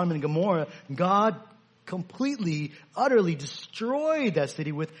people in Sodom and Gomorrah, God completely, utterly destroyed that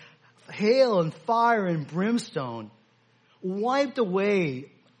city with hail and fire and brimstone. Wiped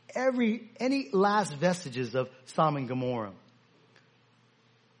away any last vestiges of Sodom and Gomorrah.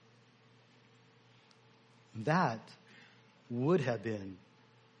 That would have been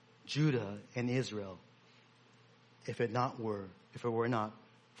Judah and Israel if it were not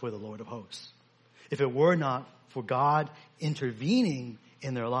for the Lord of hosts. If it were not for God intervening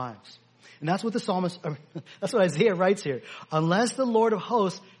in their lives. And that's what that's what Isaiah writes here. Unless the Lord of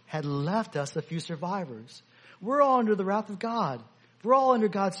hosts had left us a few survivors. We're all under the wrath of God. They're all under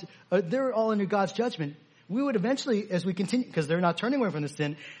God's judgment. We would eventually, as we continue, because they're not turning away from the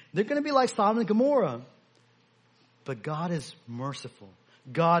sin, they're going to be like Sodom and Gomorrah. But God is merciful.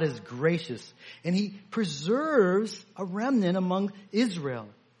 God is gracious. And He preserves a remnant among Israel.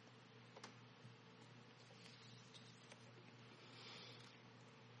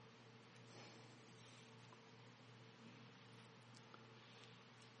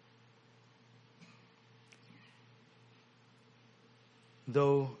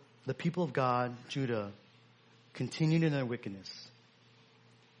 Though the people of God, Judah, continued in their wickedness,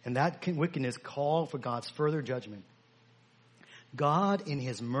 and that wickedness called for God's further judgment, God, in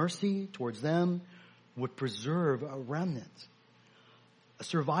His mercy towards them, would preserve a remnant,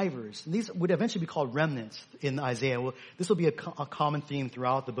 survivors. And these would eventually be called remnants in Isaiah. Well, this will be a common theme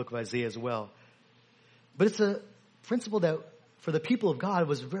throughout the book of Isaiah as well. But it's a principle that for the people of God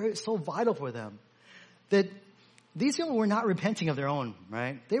was so vital for them, that these people were not repenting of their own,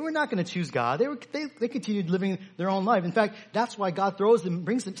 right? They were not going to choose God. They continued living their own life. In fact, that's why God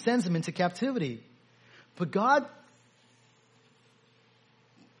sends them into captivity. But God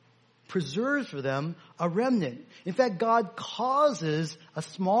preserves for them a remnant. In fact, God causes a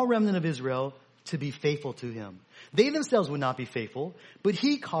small remnant of Israel to be faithful to Him. They themselves would not be faithful, but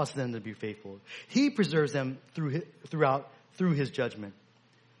He caused them to be faithful. He preserves them through His judgment.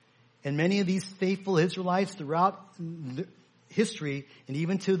 And many of these faithful Israelites throughout history, and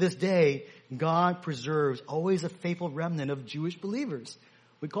even to this day, God preserves always a faithful remnant of Jewish believers.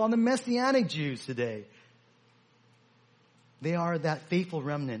 We call them Messianic Jews today. They are that faithful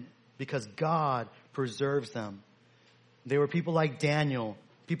remnant because God preserves them. They were people like Daniel,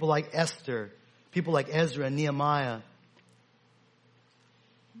 people like Esther, people like Ezra and Nehemiah.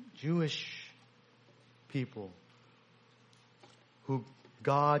 Jewish people who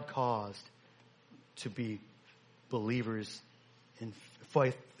God caused to be believers in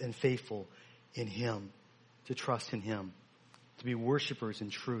faith and faithful in Him, to trust in Him, to be worshipers in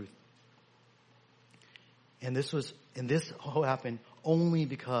truth. And this happened only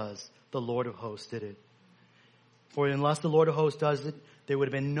because the Lord of hosts did it. For unless the Lord of hosts does it, there would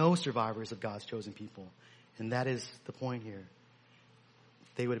have been no survivors of God's chosen people. And that is the point here.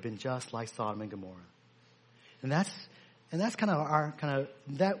 They would have been just like Sodom and Gomorrah. And that's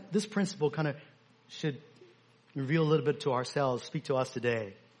this principle kind of should reveal a little bit to ourselves, speak to us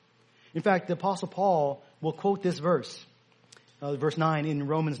today. In fact, the Apostle Paul will quote this verse, verse 9 in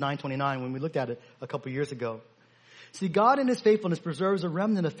Romans 9:29, when we looked at it a couple years ago. See, God in His faithfulness preserves a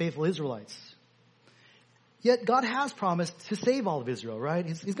remnant of faithful Israelites. Yet God has promised to save all of Israel, right?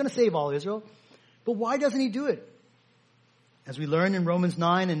 He's going to save all of Israel. But why doesn't He do it? As we learn in Romans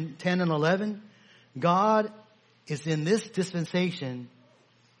 9 and 10 and 11, God is in this dispensation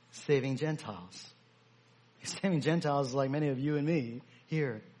saving Gentiles. He's saving Gentiles like many of you and me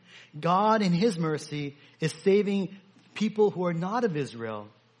here. God in His mercy is saving people who are not of Israel.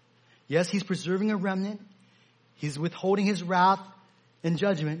 Yes, He's preserving a remnant. He's withholding His wrath and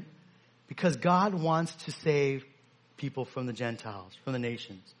judgment because God wants to save people from the Gentiles, from the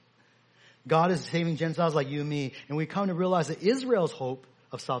nations. God is saving Gentiles like you and me. And we come to realize that Israel's hope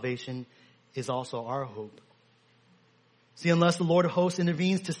of salvation is also our hope. See, unless the Lord of hosts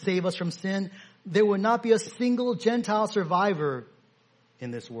intervenes to save us from sin, there would not be a single Gentile survivor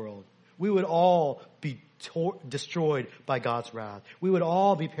in this world. We would all be destroyed by God's wrath. We would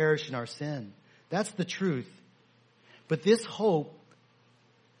all be perished in our sin. That's the truth. But this hope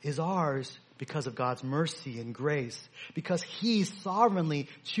is ours because of God's mercy and grace, because He sovereignly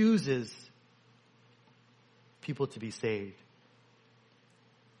chooses people to be saved.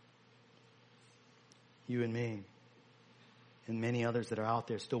 You and me, and many others that are out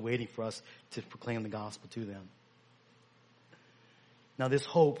there still waiting for us to proclaim the gospel to them. Now, this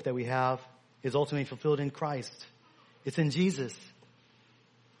hope that we have is ultimately fulfilled in Christ. It's in Jesus.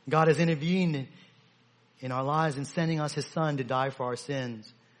 God has intervened in our lives in sending us His Son to die for our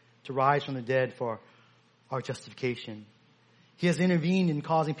sins, to rise from the dead for our justification. He has intervened in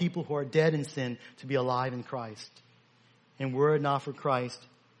causing people who are dead in sin to be alive in Christ. And were it not for Christ,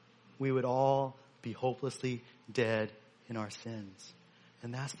 we would all be hopelessly dead in our sins.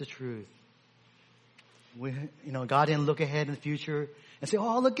 And that's the truth. God didn't look ahead in the future and say,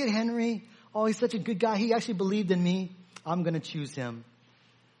 oh, look at Henry. Oh, he's such a good guy. He actually believed in me. I'm going to choose him.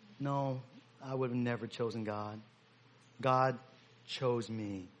 No, I would have never chosen God. God chose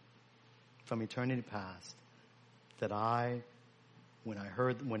me from eternity past, that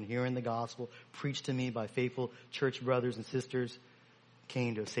when hearing the gospel preached to me by faithful church brothers and sisters,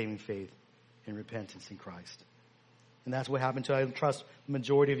 came to a saving faith and repentance in Christ. And that's what happened to, I trust, the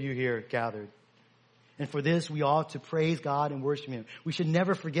majority of you here gathered. And for this, we ought to praise God and worship Him. We should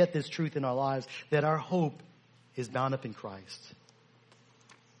never forget this truth in our lives, that our hope is bound up in Christ.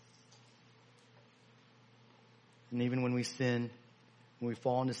 And even when we sin, when we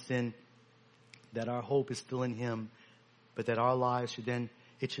fall into sin, that our hope is still in Him, but that our lives should then,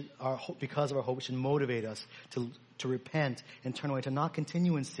 because of our hope, it should motivate us to repent and turn away, to not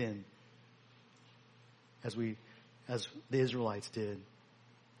continue in sin as the Israelites did.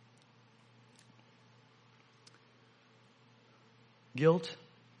 Guilt,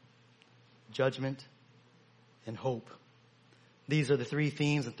 judgment, and hope. These are the three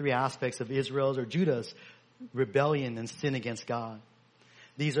themes and three aspects of Israel's or Judah's rebellion and sin against God.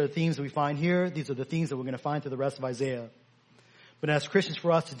 These are the themes that we find here. These are the themes that we're going to find through the rest of Isaiah. But as Christians,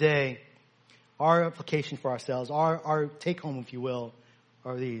 for us today, our application for ourselves, our take home, if you will,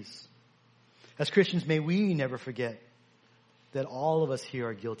 are these. As Christians, may we never forget that all of us here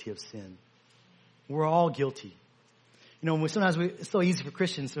are guilty of sin. We're all guilty. It's so easy for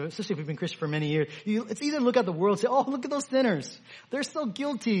Christians, especially if we've been Christian for many years. It's easy to look at the world and say, oh, look at those sinners. They're so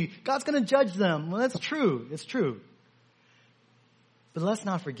guilty. God's going to judge them. Well, that's true. It's true. But let's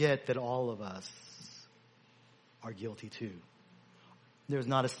not forget that all of us are guilty too. There's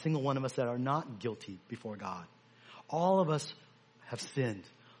not a single one of us that are not guilty before God. All of us have sinned.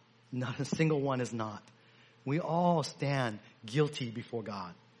 Not a single one is not. We all stand guilty before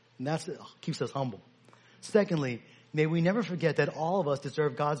God. And that keeps us humble. Secondly, may we never forget that all of us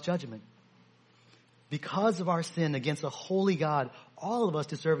deserve God's judgment. Because of our sin against a holy God, all of us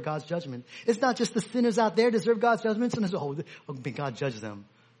deserve God's judgment. It's not just the sinners out there deserve God's judgment. Sometimes, may God judge them.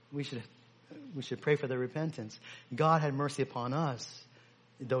 We should pray for their repentance. God had mercy upon us,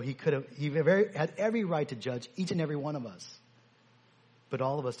 though He had every right to judge each and every one of us. But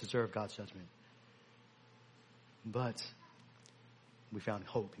all of us deserve God's judgment. But we found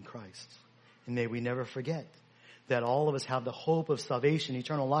hope in Christ. And may we never forget that all of us have the hope of salvation,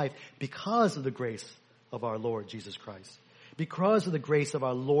 eternal life, because of the grace of our Lord Jesus Christ. Because of the grace of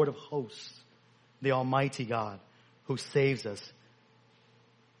our Lord of hosts, the Almighty God who saves us.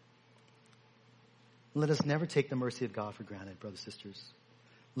 Let us never take the mercy of God for granted, brothers and sisters.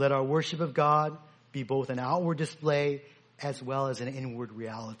 Let our worship of God be both an outward display as well as an inward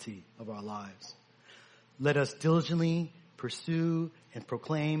reality of our lives. Let us diligently pursue and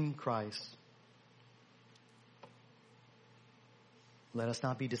proclaim Christ. Let us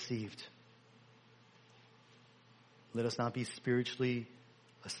not be deceived. Let us not be spiritually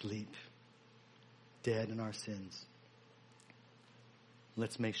asleep, dead in our sins.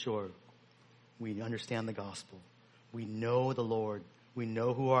 Let's make sure we understand the gospel. We know the Lord. We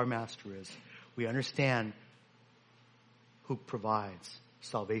know who our master is. We understand who provides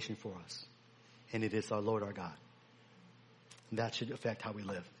salvation for us. And it is our Lord, our God. And that should affect how we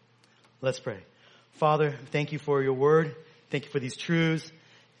live. Let's pray. Father, thank you for your word. Thank you for these truths.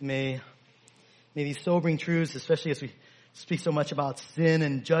 May these sobering truths, especially as we speak so much about sin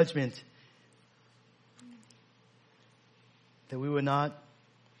and judgment, that we would not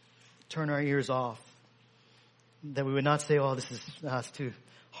turn our ears off. That we would not say, oh, that's too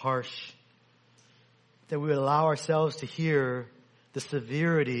harsh. That we would allow ourselves to hear the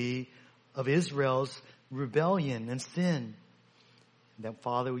severity of Israel's rebellion and sin. That,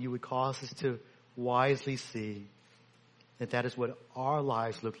 Father, you would cause us to wisely see that is what our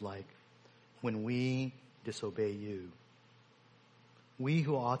lives look like when we disobey you. We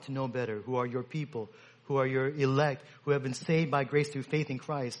who ought to know better, who are your people, who are your elect, who have been saved by grace through faith in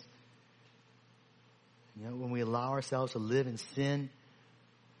Christ. When we allow ourselves to live in sin,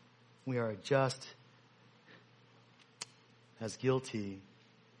 we are just as guilty,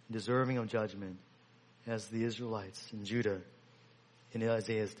 deserving of judgment as the Israelites in Judah in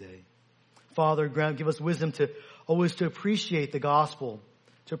Isaiah's day. Father, give us wisdom to always to appreciate the gospel,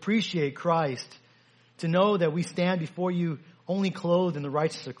 to appreciate Christ, to know that we stand before you only clothed in the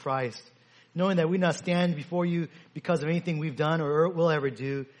righteousness of Christ, knowing that we not stand before you because of anything we've done or will ever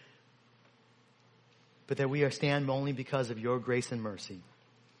do, but that we are stand only because of your grace and mercy.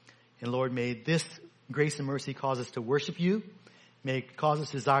 And Lord, may this grace and mercy cause us to worship you. May it cause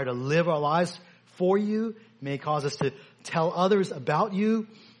us to desire to live our lives for you. May it cause us to tell others about you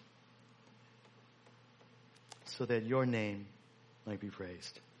so that your name might be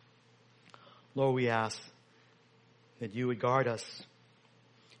praised. Lord, we ask that you would guard us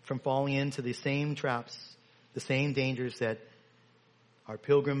from falling into the same traps, the same dangers that our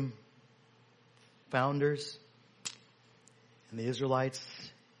pilgrim founders and the Israelites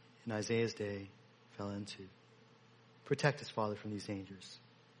in Isaiah's day fell into. Protect us, Father, from these dangers,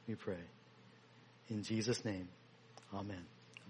 we pray. In Jesus' name, amen.